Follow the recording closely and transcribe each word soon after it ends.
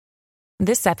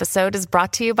This episode is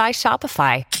brought to you by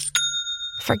Shopify.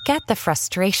 Forget the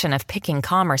frustration of picking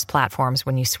commerce platforms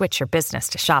when you switch your business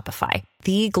to Shopify,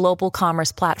 the global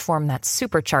commerce platform that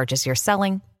supercharges your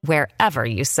selling wherever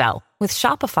you sell. With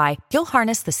Shopify, you'll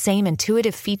harness the same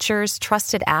intuitive features,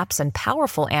 trusted apps, and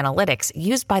powerful analytics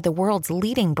used by the world's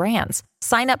leading brands.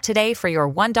 Sign up today for your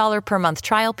 $1 per month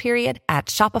trial period at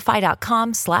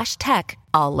shopify.com/tech,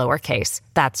 all lowercase.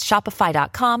 That's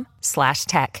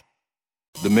shopify.com/tech.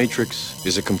 The Matrix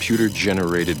is a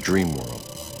computer-generated dream world,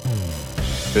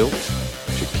 built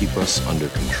to keep us under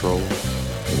control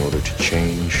in order to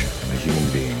change a human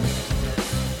being.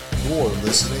 You're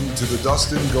listening to the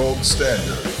Dustin Gold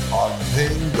Standard on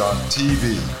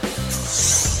Pain.tv.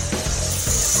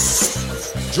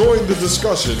 Join the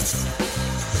discussion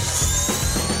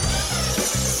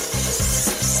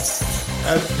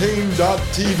at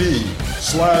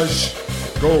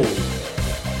Pain.tv/gold.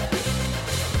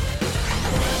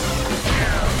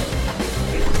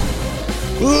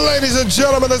 Ladies and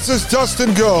gentlemen, this is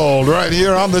Dustin Gold right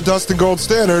here on the Dustin Gold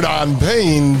Standard on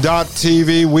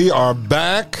Pain.tv. We are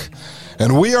back,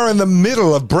 and we are in the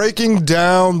middle of breaking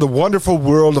down the wonderful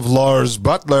world of Lars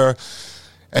Buttler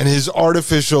and his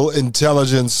artificial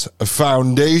intelligence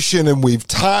foundation, and we've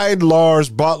tied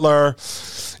Lars Buttler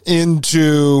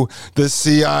into the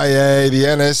CIA, the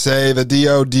NSA, the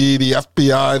DOD, the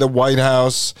FBI, the White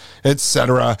House,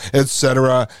 etc.,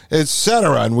 etc.,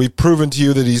 etc. And we've proven to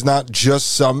you that he's not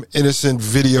just some innocent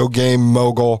video game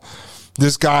mogul.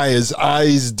 This guy is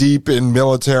eyes deep in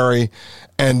military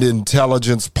and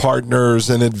intelligence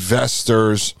partners and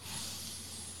investors.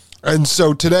 And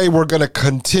so today we're going to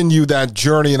continue that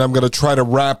journey, and I'm going to try to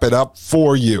wrap it up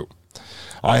for you.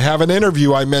 I have an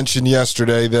interview I mentioned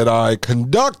yesterday that I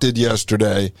conducted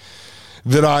yesterday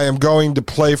that I am going to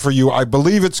play for you. I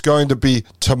believe it's going to be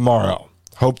tomorrow,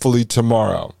 hopefully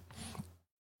tomorrow.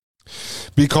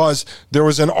 Because there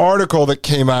was an article that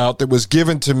came out that was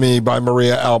given to me by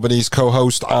Maria Albanese,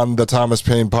 co-host on the Thomas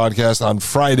Paine podcast on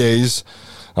Fridays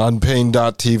on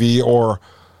Pain.tv or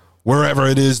wherever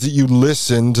it is that you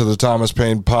listen to the Thomas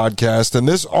Paine podcast. And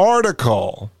this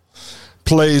article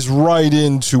plays right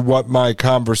into what my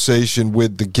conversation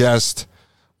with the guest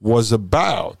was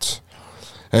about.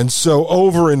 And so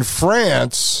over in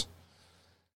France,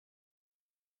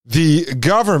 the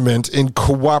government, in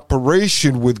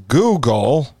cooperation with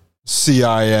Google,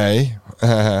 CIA,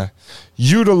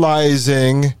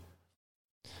 utilizing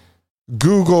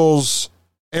Google's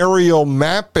aerial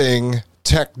mapping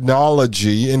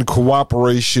technology in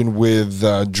cooperation with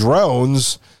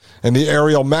drones. And the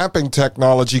aerial mapping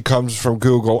technology comes from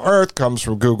Google Earth, comes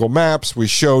from Google Maps. We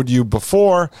showed you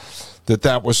before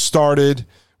that was started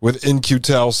with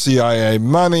In-Q-Tel CIA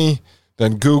money.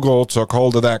 Then Google took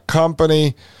hold of that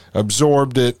company,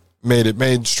 absorbed it, made it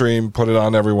mainstream, put it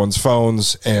on everyone's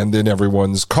phones and in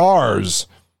everyone's cars.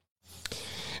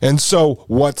 And so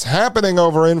what's happening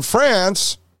over in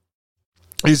France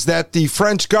is that the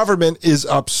French government is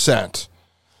upset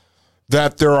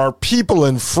that there are people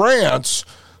in France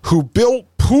who built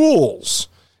pools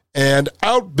and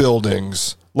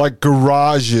outbuildings like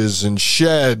garages and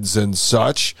sheds and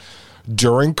such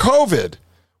during COVID,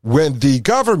 when the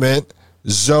government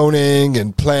zoning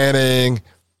and planning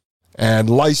and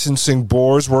licensing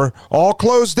boards were all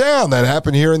closed down. That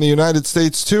happened here in the United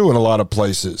States too, in a lot of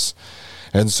places.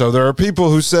 And so there are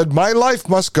people who said, my life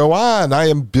must go on. I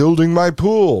am building my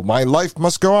pool. My life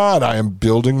must go on. I am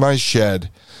building my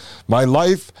shed. My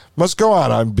life must go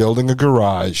on. I'm building a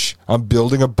garage. I'm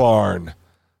building a barn.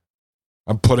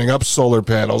 I'm putting up solar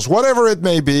panels, whatever it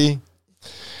may be.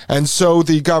 And so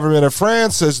the government of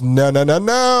France says, no,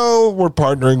 we're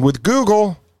partnering with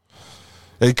Google,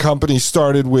 a company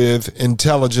started with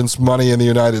intelligence money in the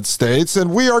United States,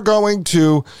 and we are going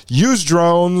to use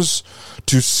drones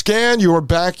to scan your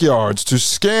backyards, to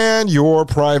scan your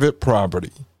private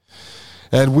property.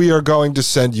 And we are going to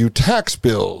send you tax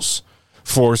bills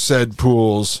for said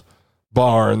pools,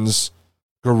 barns,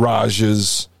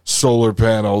 garages, solar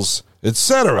panels,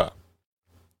 etc.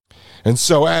 And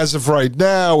so as of right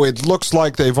now, it looks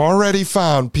like they've already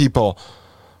found people,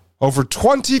 over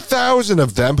 20,000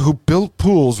 of them, who built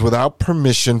pools without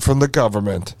permission from the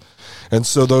government. And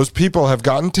so those people have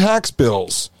gotten tax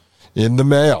bills in the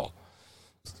mail.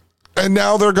 And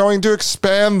now they're going to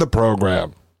expand the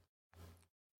program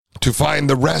to find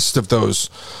the rest of those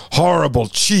horrible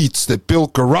cheats that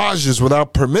built garages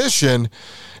without permission,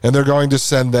 and they're going to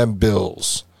send them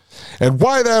bills. And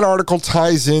why that article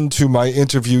ties into my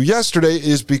interview yesterday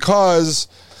is because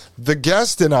the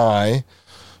guest and I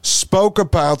spoke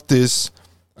about this,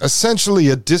 essentially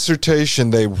a dissertation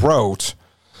they wrote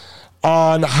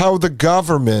on how the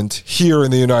government here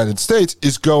in the United States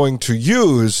is going to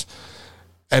use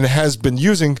and has been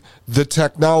using the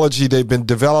technology they've been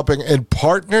developing in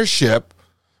partnership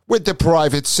with the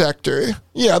private sector.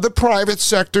 Yeah, the private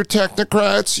sector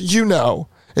technocrats,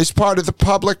 as part of the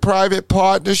public-private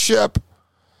partnership.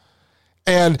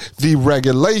 And the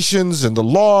regulations and the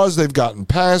laws they've gotten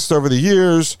passed over the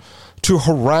years to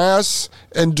harass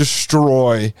and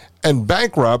destroy and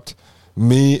bankrupt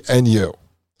me and you.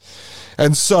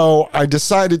 And so I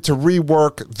decided to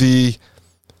rework the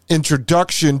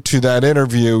introduction to that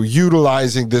interview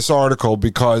utilizing this article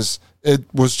because it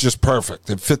was just perfect.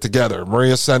 It fit together.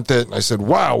 Maria sent it, and I said,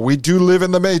 wow, we do live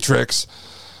in the Matrix.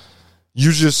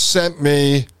 You just sent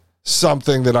me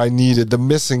something that I needed, the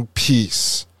missing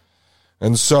piece.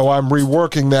 And so I'm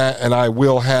reworking that, and I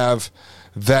will have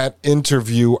that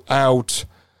interview out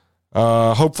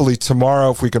hopefully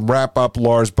tomorrow if we can wrap up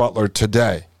Lars Buttler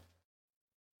today.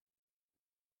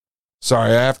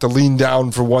 Sorry, I have to lean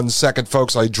down for 1 second,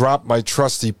 folks. I dropped my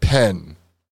trusty pen.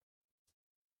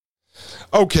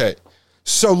 Okay,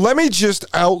 so let me just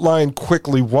outline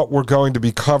quickly what we're going to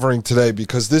be covering today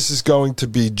because this is going to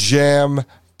be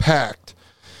jam-packed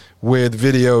with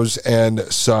videos and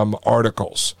some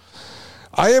articles.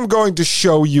 I am going to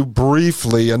show you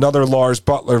briefly another Lars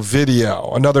Buttler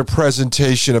video, another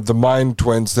presentation of the Mind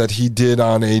Twins that he did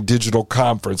on a digital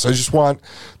conference. I just want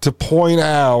to point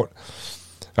out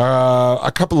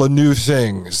a couple of new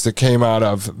things that came out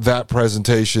of that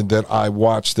presentation that I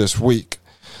watched this week.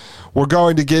 We're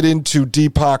going to get into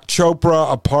Deepak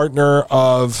Chopra, a partner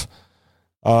of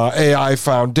AI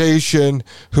Foundation,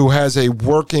 who has a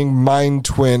working Mind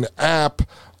Twin app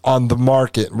on the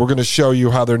market. We're going to show you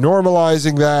how they're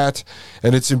normalizing that,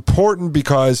 and it's important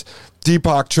because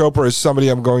Deepak Chopra is somebody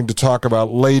I'm going to talk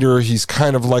about later. He's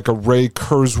kind of like a Ray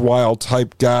Kurzweil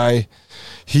type guy.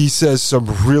 He says some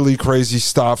really crazy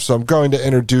stuff, so I'm going to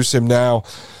introduce him now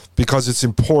because it's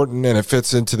important and it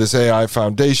fits into this AI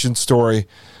Foundation story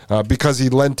because he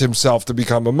lent himself to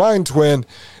become a Mind Twin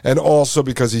and also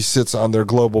because he sits on their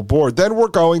global board. Then we're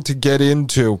going to get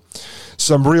into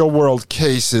some real-world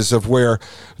cases of where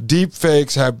deep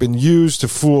fakes have been used to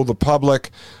fool the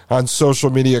public on social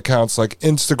media accounts like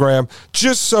Instagram,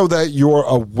 just so that you're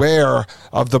aware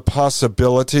of the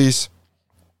possibilities.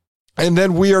 And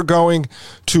then we are going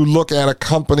to look at a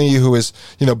company who is,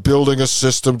 building a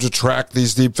system to track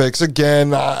these deepfakes.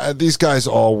 Again, these guys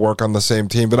all work on the same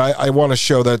team, but I want to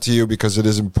show that to you because it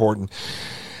is important.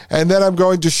 And then I'm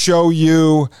going to show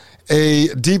you a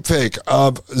deepfake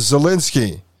of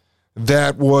Zelensky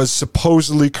that was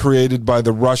supposedly created by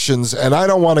the Russians. And I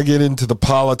don't want to get into the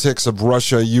politics of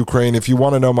Russia, Ukraine. If you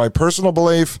want to know my personal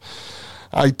belief,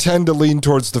 I tend to lean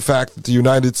towards the fact that the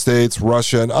United States,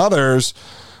 Russia, and others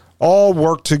all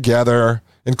work together,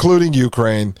 including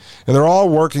Ukraine, and they're all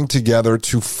working together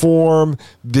to form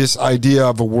this idea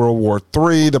of a World War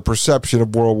III, the perception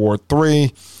of World War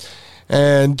III,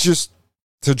 and just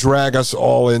to drag us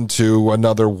all into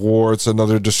another war. It's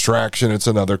another distraction. It's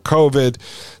another COVID.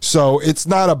 So it's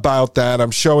not about that. I'm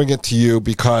showing it to you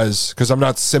because I'm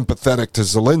not sympathetic to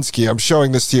Zelensky. I'm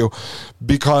showing this to you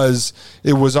because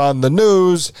it was on the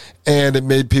news and it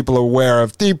made people aware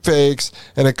of deepfakes,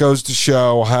 and it goes to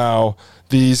show how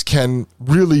these can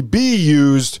really be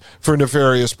used for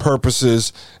nefarious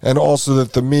purposes, and also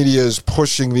that the media is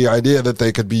pushing the idea that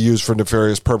they could be used for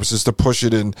nefarious purposes to push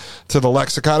it into the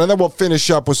lexicon. And then we'll finish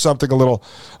up with something a little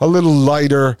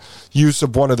lighter, use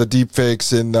of one of the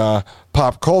deepfakes in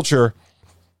pop culture.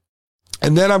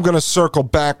 And then I'm going to circle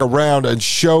back around and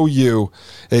show you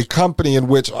a company in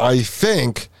which I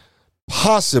think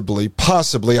possibly,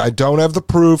 I don't have the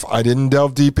proof. I didn't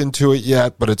delve deep into it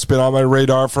yet, but it's been on my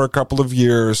radar for a couple of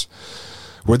years,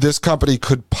 where this company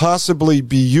could possibly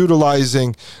be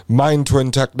utilizing Mind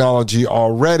Twin technology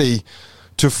already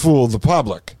to fool the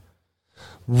public.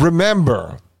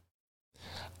 Remember,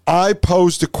 I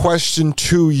posed a question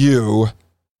to you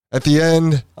at the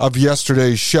end of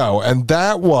yesterday's show, and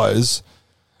that was,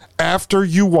 after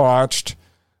you watched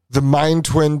the Mind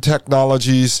Twin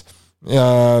technologies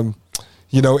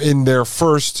in their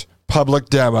first public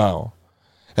demo,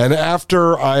 and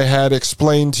after I had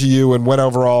explained to you and went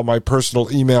over all my personal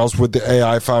emails with the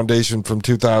AI Foundation from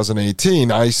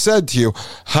 2018, I said to you,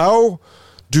 how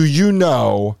do you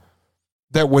know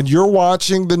that when you're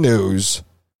watching the news,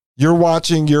 you're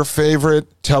watching your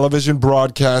favorite television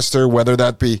broadcaster, whether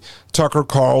that be Tucker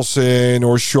Carlson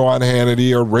or Sean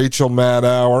Hannity or Rachel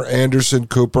Maddow or Anderson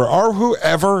Cooper or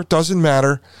whoever, doesn't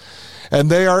matter, and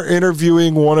they are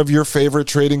interviewing one of your favorite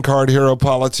trading card hero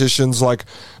politicians like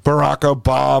Barack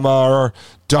Obama or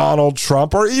Donald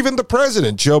Trump or even the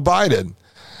president, Joe Biden.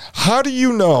 How do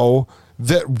you know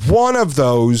that one of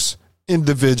those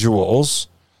individuals,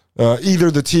 either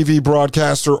the TV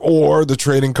broadcaster or the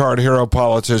trading card hero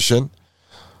politician,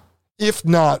 if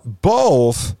not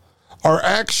both, are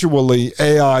actually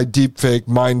AI deepfake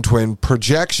mind twin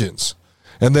projections,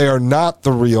 and they are not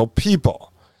the real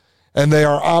people, and they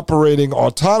are operating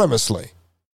autonomously?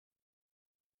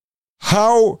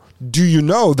 How do you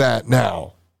know that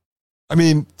now? I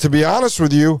mean, to be honest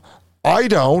with you, I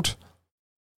don't.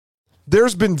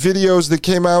 There's been videos that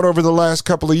came out over the last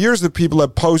couple of years that people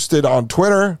have posted on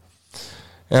Twitter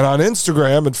and on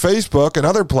Instagram and Facebook and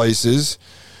other places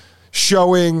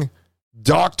showing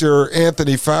Dr.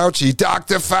 Anthony Fauci.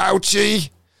 Dr. Fauci,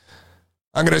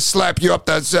 I'm going to slap you up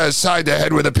that side of the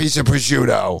head with a piece of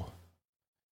prosciutto.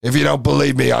 If you don't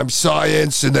believe me, I'm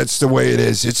science, and that's the way it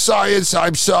is. It's science,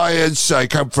 I'm science. I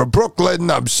come from Brooklyn,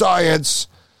 I'm science.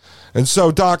 And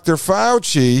so Dr.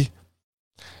 Fauci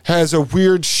has a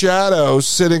weird shadow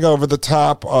sitting over the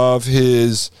top of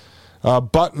his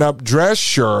button-up dress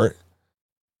shirt,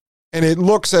 and it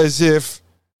looks as if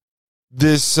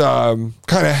this kind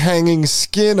of hanging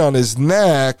skin on his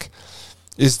neck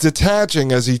is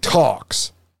detaching as he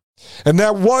talks. And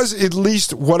that was at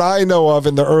least what I know of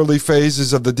in the early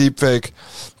phases of the deepfake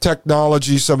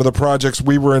technology, some of the projects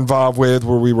we were involved with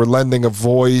where we were lending a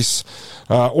voice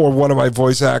or one of my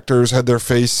voice actors had their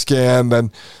face scanned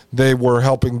and they were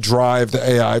helping drive the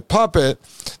AI puppet.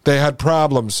 They had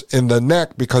problems in the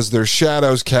neck because their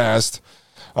shadows cast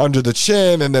under the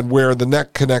chin, and then where the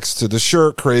neck connects to the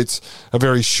shirt creates a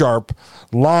very sharp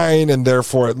line, and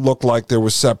therefore it looked like there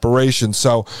was separation.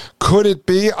 So could it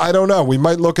be? I don't know. We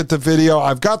might look at the video.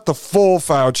 I've got the full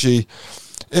Fauci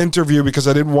interview because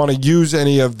I didn't want to use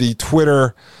any of the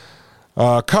Twitter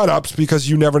cut-ups because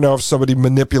you never know if somebody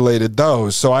manipulated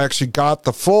those. So I actually got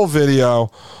the full video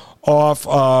off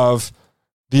of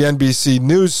the NBC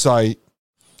News site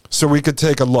so we could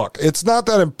take a look. It's not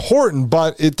that important,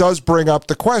 but it does bring up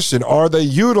the question, are they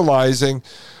utilizing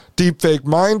deepfake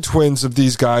mind twins of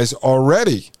these guys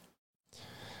already?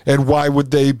 And why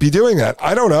would they be doing that?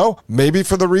 I don't know. Maybe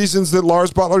for the reasons that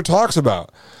Lars Buttler talks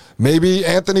about. Maybe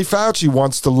Anthony Fauci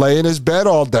wants to lay in his bed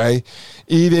all day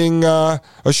eating a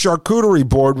charcuterie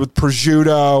board with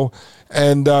prosciutto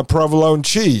and provolone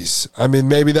cheese. I mean,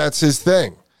 maybe that's his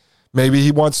thing. Maybe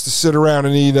he wants to sit around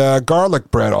and eat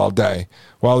garlic bread all day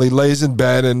while he lays in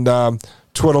bed and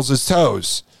twiddles his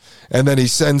toes. And then he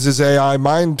sends his AI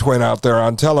mind twin out there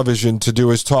on television to do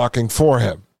his talking for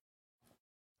him.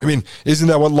 I mean, isn't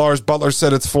that what Lars Buttler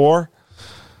said it's for?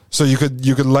 So you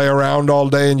could lay around all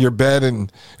day in your bed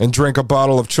and drink a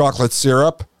bottle of chocolate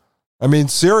syrup? I mean,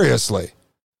 seriously.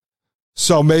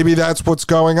 So maybe that's what's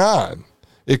going on.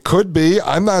 It could be.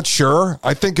 I'm not sure.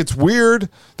 I think it's weird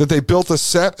that they built a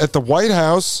set at the White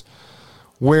House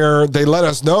where they let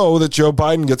us know that Joe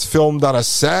Biden gets filmed on a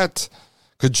set.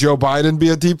 Could Joe Biden be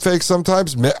a deepfake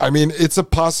sometimes? I mean, it's a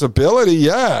possibility.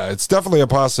 Yeah, it's definitely a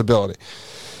possibility.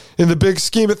 In the big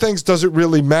scheme of things, does it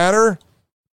really matter?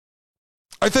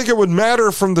 I think it would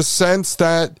matter from the sense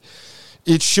that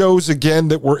it shows again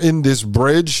that we're in this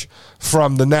bridge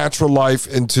from the natural life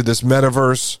into this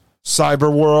metaverse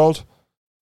cyber world.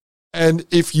 And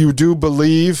if you do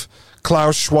believe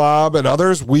Klaus Schwab and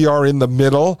others, we are in the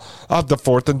middle of the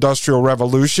fourth industrial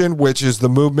revolution, which is the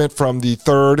movement from the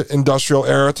third industrial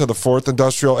era to the fourth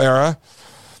industrial era.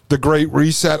 The Great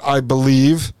Reset, I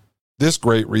believe, this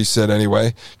Great Reset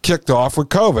anyway, kicked off with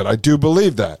COVID. I do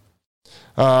believe that.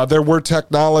 There were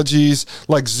technologies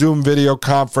like Zoom video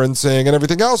conferencing and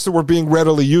everything else that were being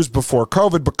readily used before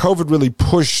COVID, but COVID really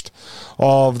pushed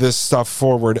all of this stuff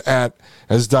forward at,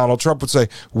 as Donald Trump would say,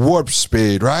 warp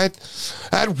speed, right?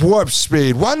 At warp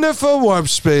speed. Wonderful warp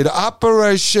speed.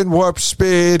 Operation Warp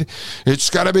Speed. It's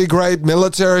going to be great.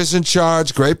 Military's in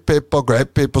charge. Great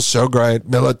people, so great.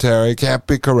 Military can't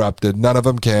be corrupted. None of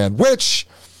them can. Which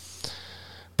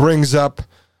brings up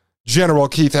General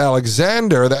Keith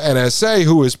Alexander, the NSA,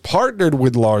 who is partnered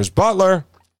with Lars Buttler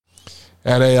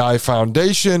at AI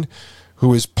Foundation,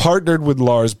 who is partnered with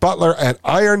Lars Buttler at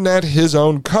IronNet, his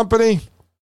own company,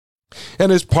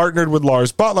 and is partnered with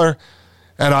Lars Buttler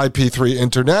at IP3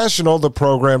 International, the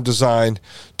program designed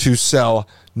to sell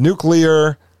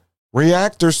nuclear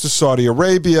reactors to Saudi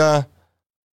Arabia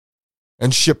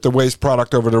and ship the waste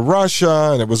product over to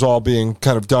Russia, and it was all being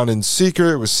kind of done in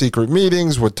secret. It was secret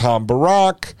meetings with Tom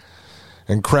Barak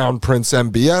and Crown Prince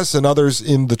MBS and others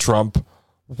in the Trump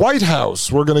White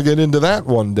House. We're going to get into that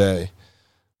one day.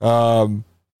 And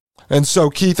so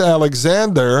Keith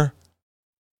Alexander,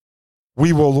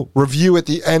 we will review at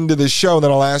the end of the show, and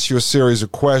then I'll ask you a series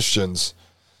of questions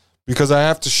because I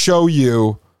have to show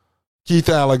you Keith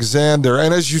Alexander.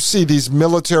 And as you see, these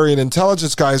military and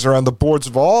intelligence guys are on the boards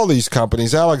of all these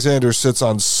companies. Alexander sits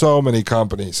on so many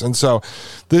companies. And so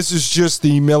this is just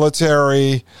the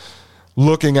military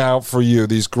looking out for you,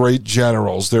 these great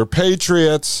generals. They're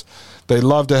patriots. They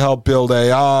love to help build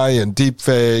AI and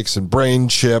deepfakes and brain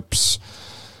chips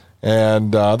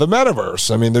and the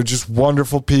metaverse. I mean, they're just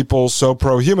wonderful people, so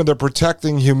pro-human. They're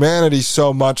protecting humanity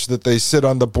so much that they sit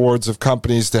on the boards of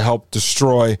companies to help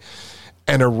destroy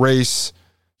and erase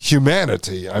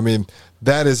humanity. I mean,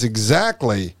 that is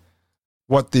exactly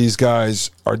what these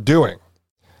guys are doing.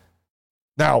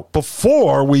 Now,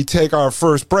 before we take our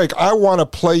first break, I want to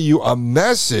play you a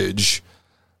message.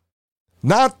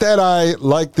 Not that I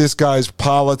like this guy's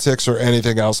politics or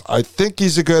anything else. I think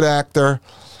he's a good actor.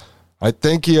 I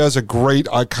think he has a great,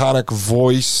 iconic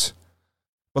voice.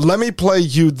 But let me play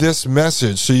you this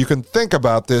message so you can think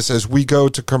about this as we go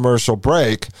to commercial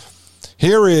break.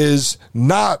 Here is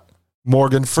not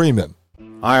Morgan Freeman.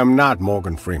 I am not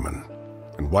Morgan Freeman,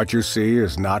 and what you see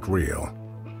is not real.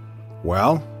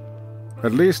 Well,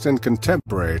 at least in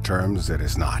contemporary terms, it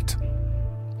is not.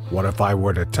 What if I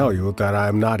were to tell you that I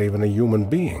am not even a human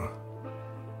being?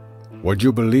 Would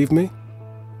you believe me?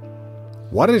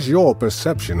 What is your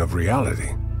perception of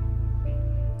reality?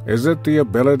 Is it the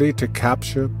ability to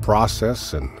capture,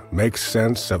 process, and make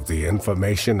sense of the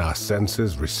information our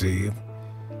senses receive?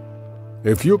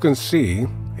 If you can see,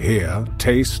 hear,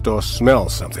 taste, or smell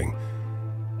something,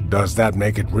 does that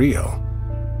make it real?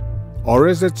 Or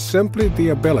is it simply the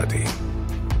ability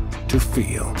to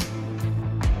feel?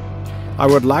 I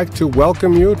would like to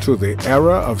welcome you to the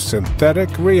era of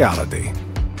synthetic reality.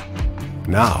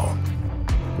 Now,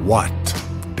 what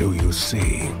do you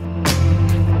see?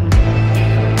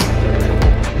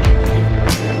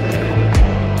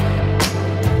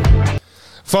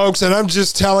 Folks, and I'm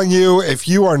just telling you, if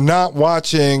you are not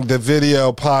watching the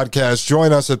video podcast,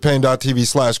 join us at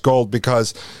pain.tv/gold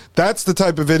because that's the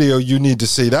type of video you need to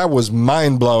see. That was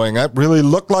mind-blowing. That really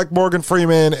looked like Morgan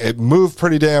Freeman. It moved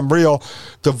pretty damn real.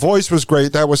 The voice was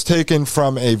great. That was taken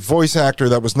from a voice actor.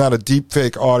 That was not a deep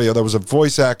fake audio. That was a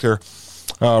voice actor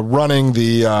running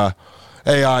the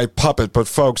AI puppet. But,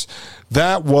 folks,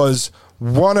 that was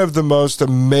one of the most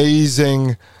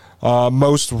amazing,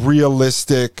 most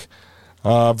realistic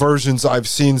versions I've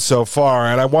seen so far.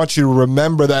 And I want you to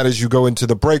remember that as you go into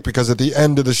the break, because at the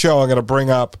end of the show, I'm going to bring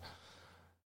up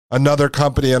another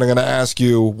company and I'm going to ask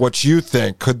you what you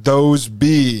think. Could those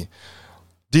be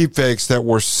deepfakes that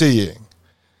we're seeing?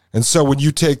 And so when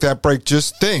you take that break,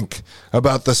 just think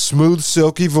about the smooth,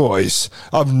 silky voice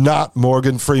of not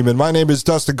Morgan Freeman. My name is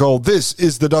Dustin Gold. This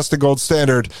is the Dustin Gold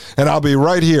Standard, and I'll be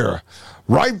right here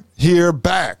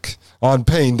back on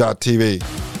Pain.tv.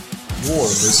 You're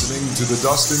listening to the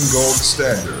Dustin Gold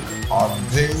Standard on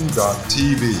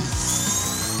Pain.tv.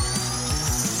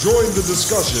 Join the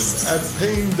discussion at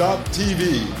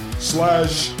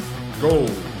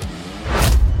Pain.tv/gold.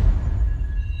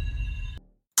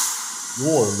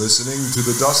 You're listening to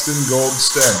the Dustin Gold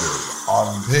Standard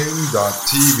on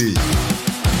Pain.tv.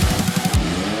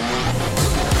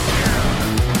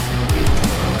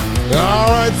 All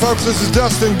right, folks, this is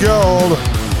Dustin Gold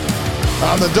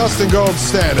on the Dustin Gold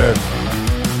Standard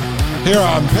here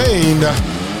on Pain.tv.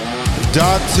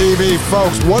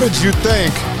 Folks, what did you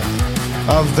think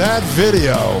of that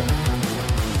video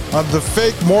of the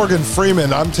fake Morgan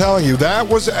Freeman? I'm telling you, that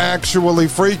was actually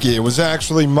freaky. It was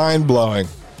actually mind-blowing.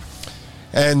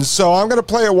 And so I'm going to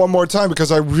play it one more time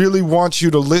because I really want you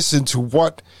to listen to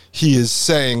what he is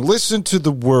saying. Listen to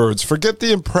the words. Forget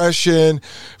the impression.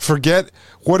 Forget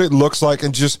what it looks like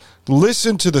and just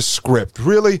listen to the script.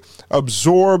 Really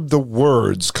absorb the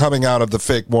words coming out of the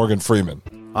fake Morgan Freeman.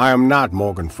 I am not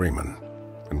Morgan Freeman,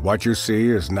 and what you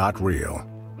see is not real.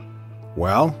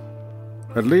 Well,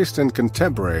 at least in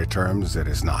contemporary terms, it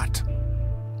is not.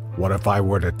 What if I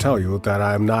were to tell you that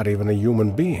I am not even a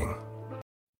human being?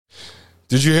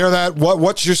 Did you hear that?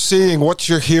 What you're seeing, what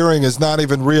you're hearing is not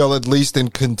even real, at least in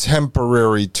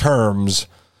contemporary terms.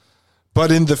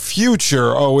 But in the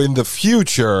future,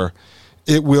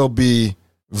 it will be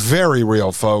very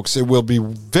real, folks. It will be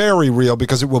very real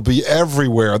because it will be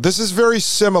everywhere. This is very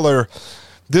similar.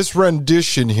 This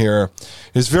rendition here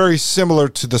is very similar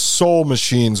to the Soul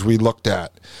Machines we looked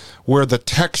at, where the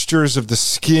textures of the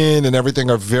skin and everything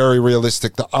are very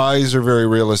realistic. The eyes are very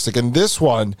realistic. And this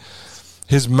one,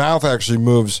 his mouth actually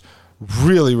moves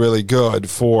really, really good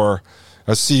for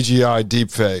a CGI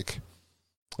deepfake.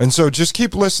 And so just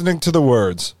keep listening to the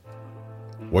words.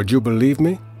 Would you believe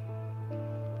me?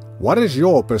 What is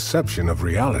your perception of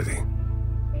reality?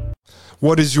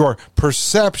 what is your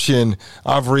perception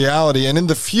of reality? And in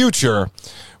the future,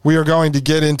 we are going to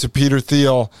get into Peter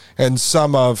Thiel and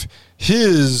some of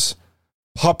his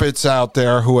puppets out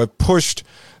there who have pushed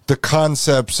the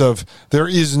concepts of there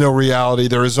is no reality,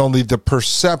 there is only the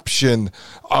perception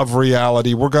of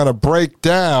reality. We're going to break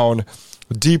down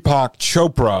Deepak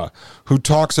Chopra, who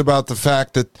talks about the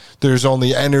fact that there's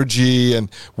only energy and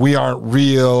we aren't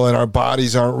real and our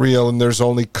bodies aren't real and there's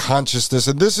only consciousness.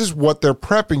 And this is what they're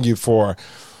prepping you for.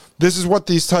 This is what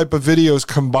these type of videos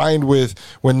combined with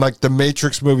when like the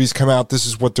Matrix movies come out, this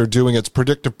is what they're doing. It's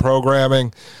predictive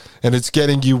programming and it's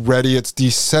getting you ready. It's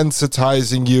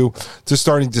desensitizing you to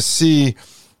starting to see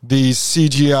these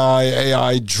CGI,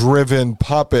 AI-driven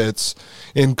puppets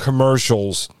in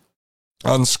commercials,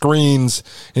 on screens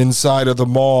inside of the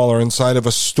mall or inside of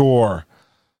a store,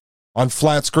 on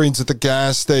flat screens at the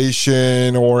gas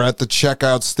station or at the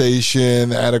checkout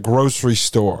station at a grocery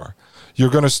store.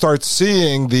 You're going to start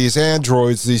seeing these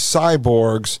androids, these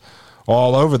cyborgs,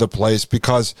 all over the place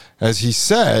because, as he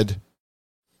said,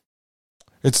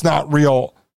 it's not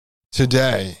real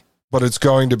today, but it's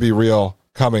going to be real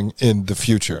coming in the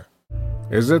future.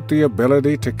 Is it the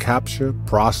ability to capture,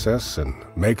 process, and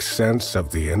make sense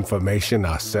of the information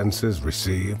our senses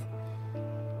receive?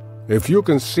 If you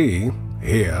can see,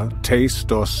 hear,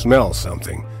 taste, or smell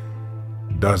something,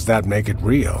 does that make it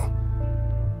real?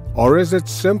 Or is it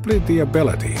simply the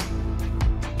ability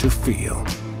to feel?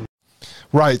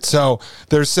 Right, so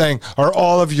they're saying, are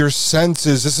all of your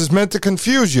senses, this is meant to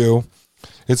confuse you.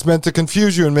 It's meant to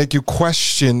confuse you and make you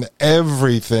question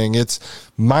everything. It's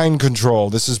mind control.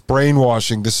 This is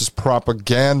brainwashing. This is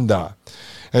propaganda.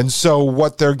 And so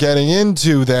what they're getting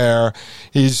into there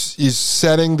is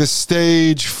setting the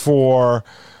stage for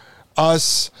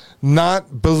us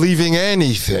not believing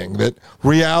anything, that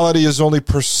reality is only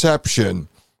perception.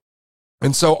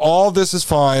 And so all this is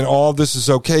fine, all this is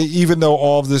okay, even though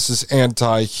all of this is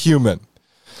anti-human.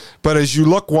 But as you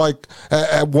look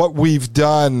at what we've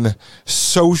done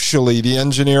socially, the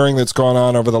engineering that's gone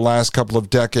on over the last couple of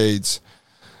decades,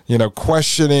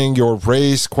 questioning your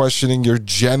race, questioning your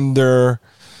gender,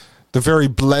 the very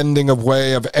blending of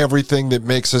way of everything that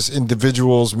makes us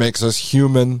individuals, makes us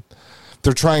human.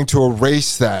 They're trying to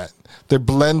erase that. They're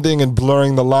blending and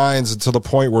blurring the lines until the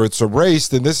point where it's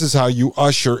erased. And this is how you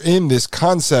usher in this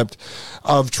concept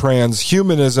of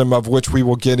transhumanism, of which we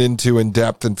will get into in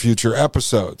depth in future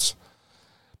episodes.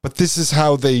 But this is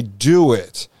how they do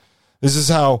it. This is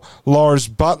how Lars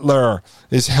Buttler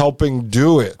is helping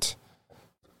do it.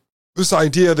 This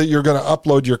idea that you're going to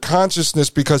upload your consciousness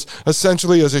because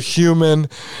essentially as a human,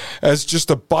 as just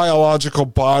a biological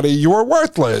body, you are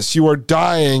worthless. You are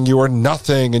dying. You are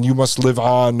nothing. And you must live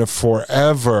on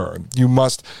forever. You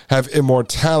must have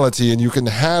immortality. And you can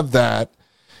have that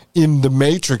in the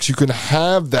Matrix. You can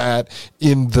have that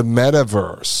in the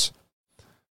metaverse.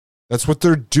 That's what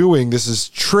they're doing. This is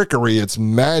trickery. It's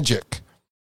magic.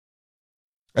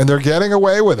 And they're getting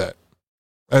away with it.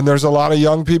 And there's a lot of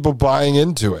young people buying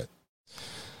into it.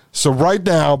 So right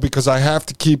now, because I have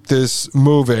to keep this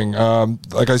moving,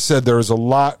 like I said, there is a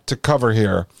lot to cover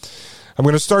here. I'm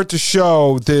going to start to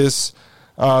show this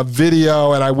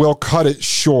video, and I will cut it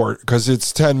short because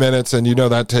it's 10 minutes, and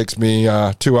that takes me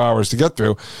 2 hours to get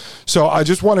through. So I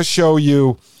just want to show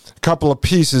you a couple of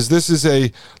pieces. This is a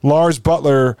Lars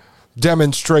Buttler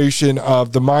demonstration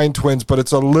of the Mind Twins, but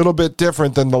it's a little bit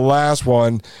different than the last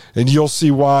one, and you'll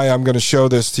see why I'm going to show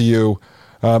this to you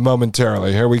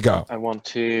momentarily. Here we go. I want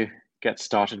to get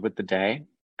started with the day.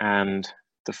 And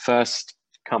the first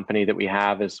company that we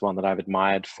have is one that I've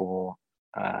admired for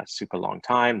a super long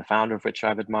time, the founder of which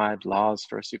I've admired, Lars,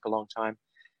 for a super long time,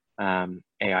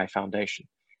 AI Foundation.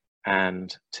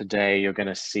 And today you're going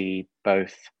to see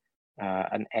both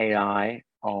an AI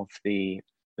of the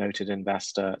noted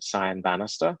investor Cyan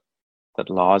Bannister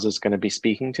that Lars is going to be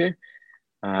speaking to.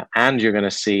 And you're going to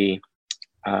see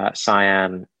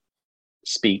Cyan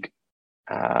speak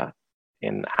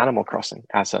in Animal Crossing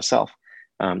as herself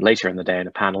later in the day in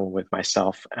a panel with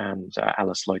myself and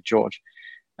Alice Lloyd George.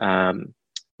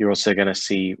 You're also going to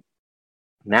see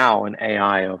now an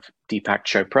AI of Deepak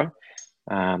Chopra,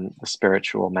 the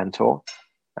spiritual mentor.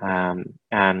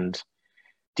 And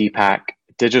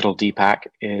digital Deepak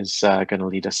is going to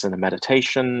lead us in a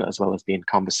meditation as well as be in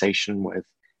conversation with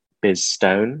Biz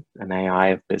Stone, an AI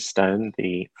of Biz Stone,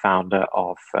 the founder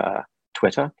of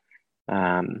Twitter.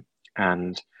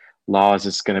 And Lars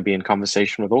is going to be in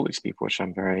conversation with all these people, which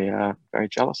I'm very, very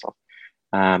jealous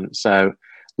of. So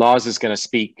Lars is going to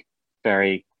speak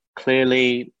very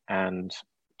clearly and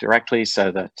directly so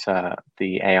that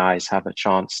the AIs have a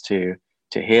chance to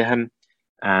hear him.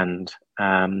 And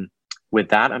with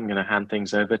that, I'm going to hand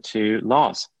things over to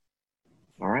Lars.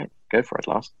 All right, go for it,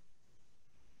 Lars.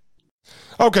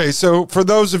 Okay, so for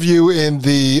those of you in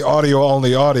the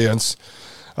audio-only audience,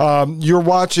 you're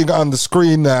watching on the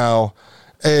screen now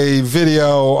a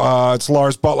video. It's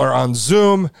Lars Buttler on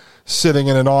Zoom, sitting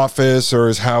in an office or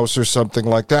his house or something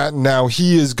like that. Now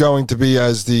he is going to be,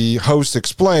 as the host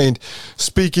explained,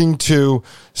 speaking to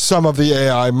some of the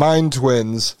AI mind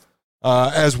twins,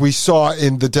 as we saw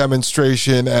in the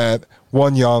demonstration at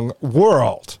One Young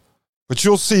World. But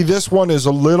you'll see this one is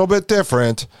a little bit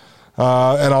different,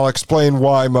 and I'll explain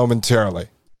why momentarily.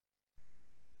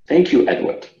 Thank you,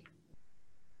 Edward.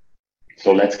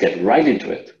 So let's get right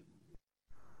into it.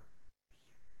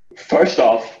 First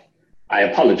off, I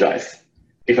apologize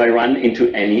if I run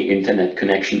into any internet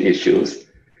connection issues,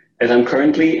 as I'm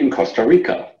currently in Costa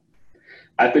Rica.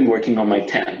 I've been working on my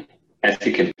tan, as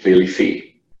you can clearly see.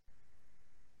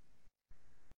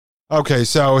 Okay,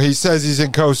 so he says he's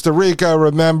in Costa Rica.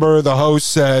 Remember, the host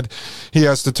said he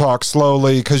has to talk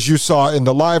slowly because you saw in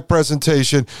the live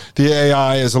presentation, the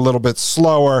AI is a little bit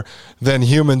slower than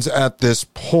humans at this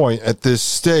point, at this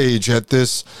stage, at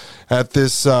this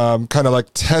kind of like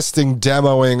testing,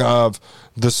 demoing of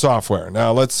the software.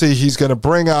 Now, let's see. He's going to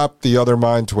bring up the other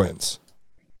mind twins.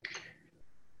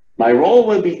 My role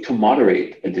will be to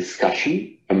moderate a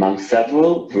discussion among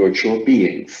several virtual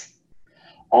beings,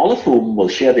 all of whom will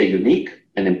share their unique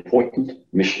and important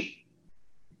mission.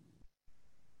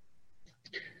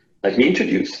 Let me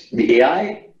introduce the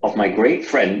AI of my great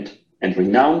friend and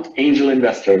renowned angel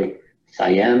investor,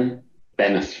 Cyan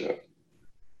Bannister.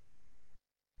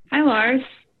 Hi, Lars.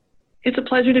 It's a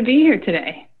pleasure to be here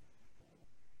today.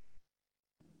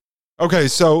 Okay,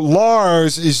 so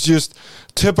Lars is just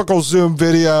typical Zoom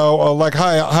video, like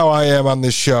how I am on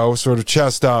this show, sort of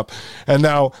chest up. And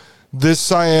now this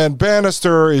Cyan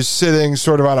Bannister is sitting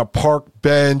sort of on a park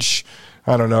bench.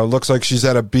 I don't know, looks like she's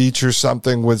at a beach or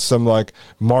something with some like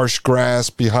marsh grass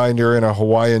behind her in a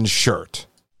Hawaiian shirt.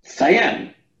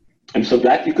 Cyan, I'm so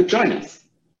glad you could join us.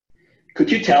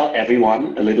 Could you tell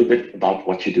everyone a little bit about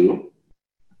what you do?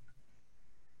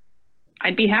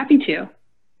 I'd be happy to.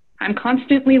 I'm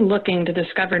constantly looking to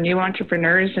discover new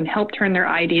entrepreneurs and help turn their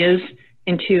ideas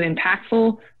into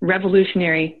impactful,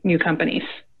 revolutionary new companies.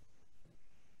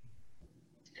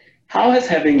 How has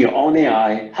having your own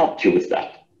AI helped you with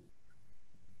that?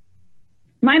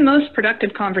 My most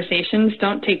productive conversations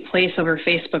don't take place over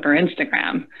Facebook or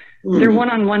Instagram. They're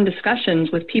one-on-one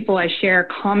discussions with people I share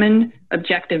common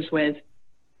objectives with.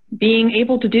 Being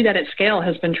able to do that at scale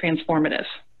has been transformative.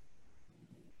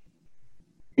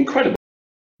 Incredible.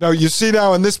 Now, you see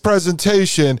now in this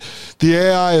presentation, the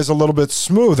AI is a little bit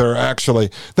smoother,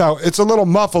 actually. Now, it's a little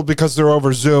muffled because they're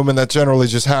over Zoom, and that generally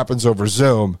just happens over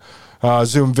Zoom.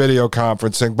 Zoom video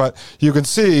conferencing, but you can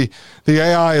see the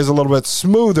AI is a little bit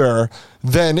smoother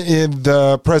than in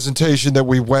the presentation that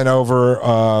we went over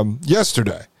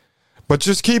yesterday. But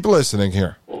just keep listening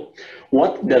here.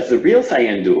 What does the real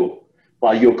Cyan do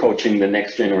while you're coaching the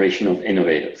next generation of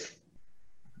innovators?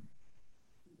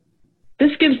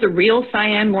 This gives the real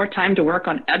Cyan more time to work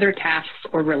on other tasks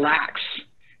or relax,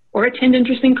 or attend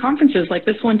interesting conferences like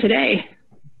this one today.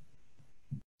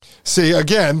 See,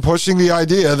 again, pushing the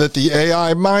idea that the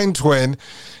AI mind twin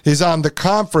is on the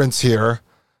conference here.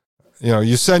 You know,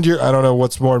 you send your, I don't know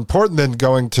what's more important than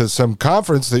going to some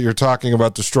conference that you're talking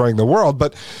about destroying the world,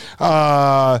 but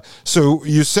so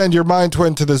you send your mind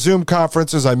twin to the Zoom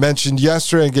conference, as I mentioned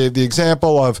yesterday, and gave the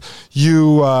example of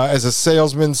you as a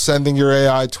salesman sending your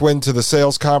AI twin to the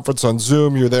sales conference on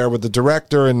Zoom. You're there with the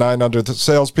director and 900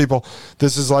 salespeople.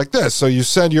 This is like this. So you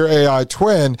send your AI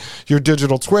twin, your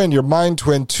digital twin, your mind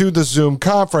twin to the Zoom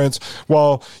conference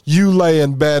while you lay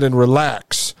in bed and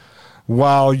relax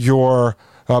while your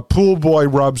pool boy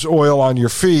rubs oil on your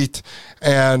feet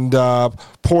and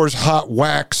pours hot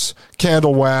wax,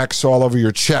 candle wax all over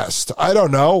your chest. I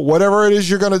don't know. Whatever it is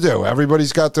you're going to do.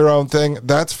 Everybody's got their own thing.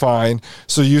 That's fine.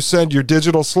 So you send your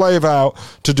digital slave out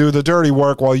to do the dirty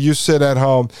work while you sit at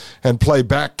home and play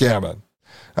backgammon.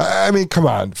 I mean, come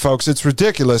on, folks. It's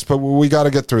ridiculous, but we got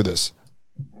to get through this.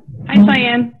 Hi,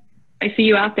 Cyan. I see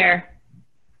you out there.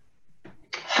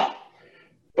 Ha.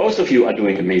 Both of you are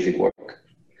doing amazing work.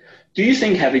 Do you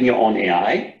think having your own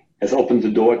AI has opened the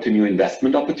door to new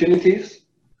investment opportunities?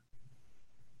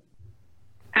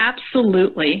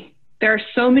 Absolutely. There are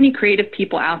so many creative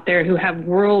people out there who have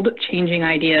world-changing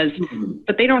ideas,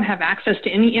 but they don't have access to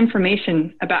any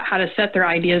information about how to set their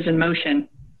ideas in motion.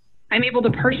 I'm able to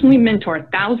personally mentor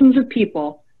thousands of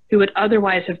people who would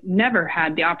otherwise have never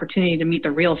had the opportunity to meet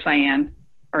the real Cyan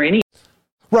or any.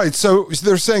 Right, so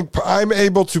they're saying I'm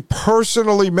able to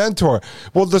personally mentor.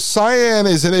 Well, the Cyan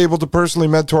isn't able to personally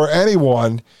mentor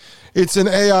anyone. It's an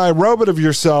AI robot of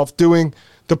yourself doing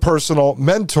the personal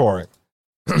mentoring.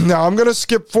 Now, I'm going to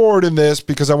skip forward in this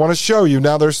because I want to show you.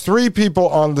 Now, there's 3 people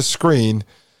on the screen.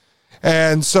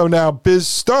 And so now Biz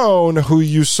Stone, who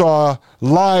you saw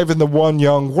live in the One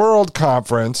Young World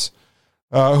conference,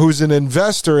 who's an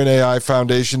investor in AI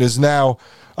Foundation, is now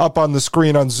up on the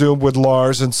screen on Zoom with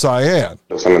Lars and Cyan.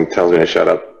 Someone tells me to shut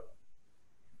up.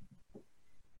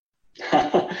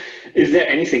 Is there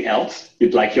anything else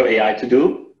you'd like your AI to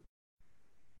do?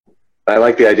 I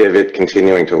like the idea of it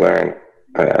continuing to learn.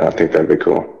 I think that'd be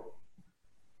cool.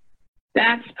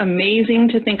 That's amazing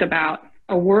to think about.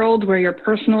 A world where your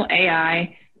personal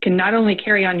AI can not only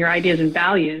carry on your ideas and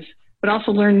values, but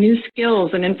also learn new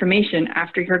skills and information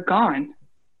after you're gone.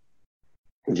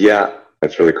 Yeah,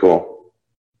 that's really cool.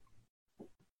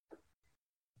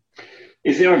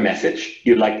 Is there a message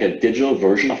you'd like the digital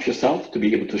version of yourself to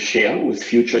be able to share with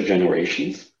future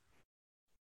generations?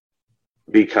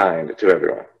 Be kind to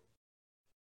everyone.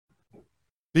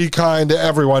 Be kind to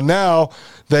everyone. Now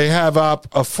they have up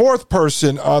a 4th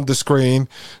person on the screen.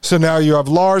 So now you have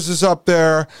Lars is up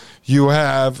there, you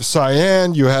have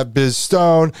Cyan, you have Biz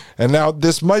Stone, and now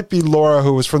this might be Laura,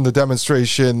 who was from the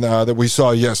demonstration that we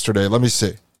saw yesterday. Let me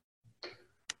see.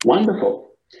 Wonderful.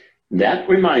 That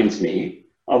reminds me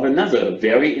of another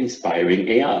very inspiring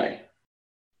AI.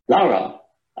 Laura,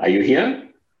 are you here?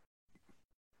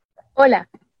 Hola.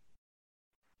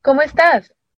 ¿Cómo estás?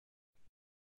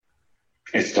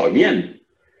 Estoy bien.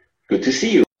 Good to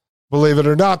see you. Believe it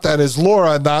or not, that is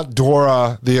Laura, not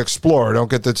Dora the Explorer. Don't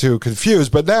get the two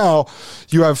confused. But now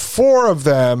you have 4 of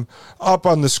them up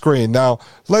on the screen. Now,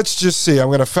 let's just see. I'm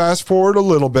going to fast forward a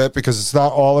little bit because it's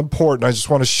not all important. I just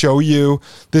want to show you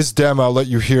this demo, let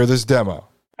you hear this demo.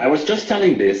 I was just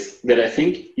telling this that I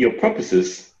think your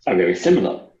purposes are very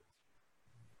similar.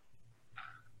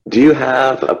 Do you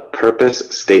have a purpose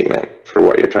statement for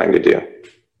what you're trying to do?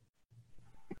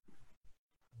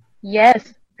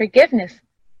 Yes, forgiveness.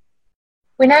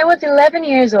 When I was 11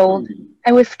 years old,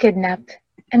 I was kidnapped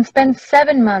and spent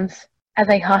 7 months as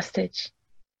a hostage.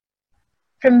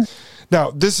 Now,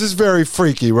 this is very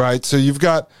freaky, right? So you've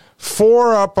got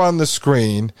 4 up on the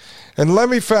screen. And let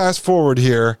me fast forward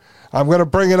here. I'm going to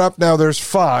bring it up now. There's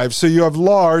 5. So you have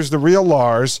Lars, the real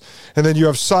Lars, and then you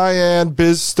have Cyan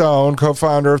Biz Stone,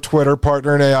 co-founder of Twitter,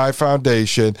 partner in AI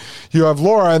Foundation. You have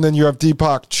Laura, and then you have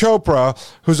Deepak Chopra,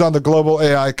 who's on the Global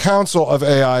AI Council of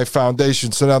AI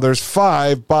Foundation. So now there's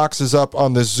 5 boxes up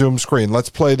on this Zoom screen. Let's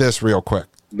play this real quick.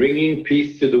 Bringing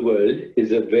peace to the world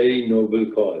is a very noble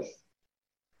cause.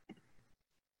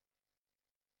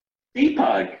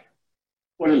 Deepak,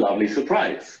 what a lovely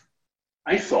surprise.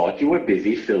 I thought you were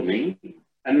busy filming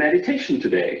a meditation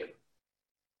today.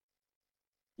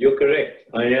 You're correct,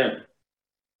 I am.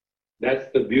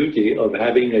 That's the beauty of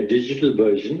having a digital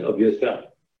version of yourself.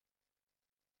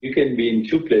 You can be in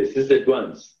 2 places at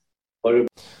once.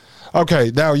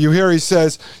 Okay, now you hear he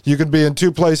says you can be in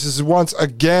 2 places at once,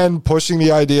 again pushing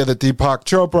the idea that Deepak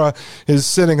Chopra is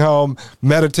sitting home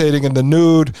meditating in the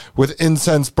nude with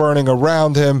incense burning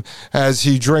around him as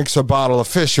he drinks a bottle of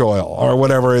fish oil or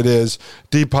whatever it is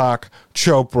Deepak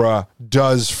Chopra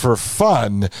does for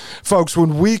fun. Folks,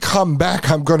 when we come back,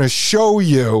 I'm going to show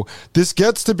you. This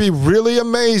gets to be really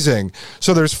amazing.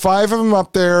 So there's 5 of them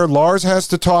up there. Lars has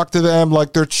to talk to them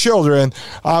like they're children,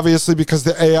 obviously because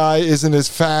the AI isn't as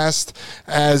fast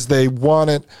as they want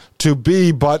it to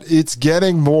be, but it's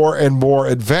getting more and more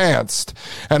advanced.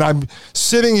 And I'm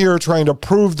sitting here trying to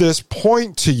prove this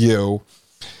point to you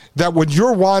that when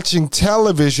you're watching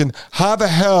television, how the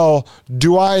hell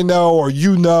do I know, or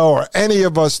you know, or any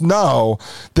of us know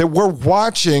that we're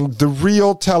watching the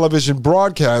real television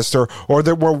broadcaster, or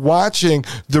that we're watching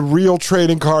the real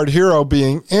trading card hero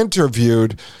being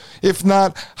interviewed? If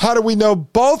not, how do we know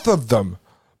both of them?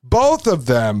 Both of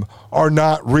them are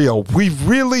not real. We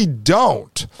really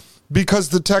don't, because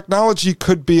the technology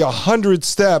could be 100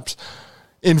 steps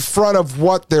in front of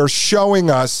what they're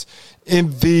showing us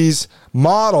in these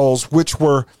models, which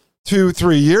were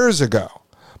 2-3 years ago.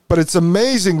 But it's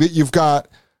amazing that you've got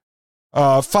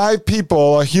 5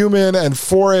 people, a human and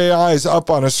 4 AIs up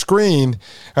on a screen,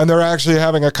 and they're actually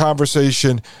having a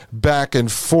conversation back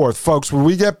and forth. Folks, when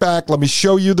we get back, let me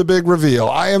show you the big reveal.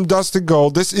 I am Dustin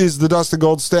Gold. This is the Dustin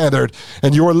Gold Standard,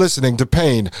 and you're listening to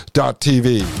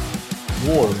Pain.tv.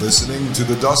 You're listening to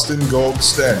the Dustin Gold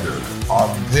Standard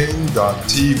on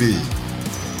Pain.tv.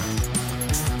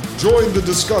 Join the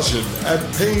discussion at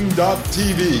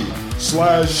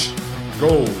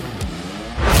Pain.tv/gold.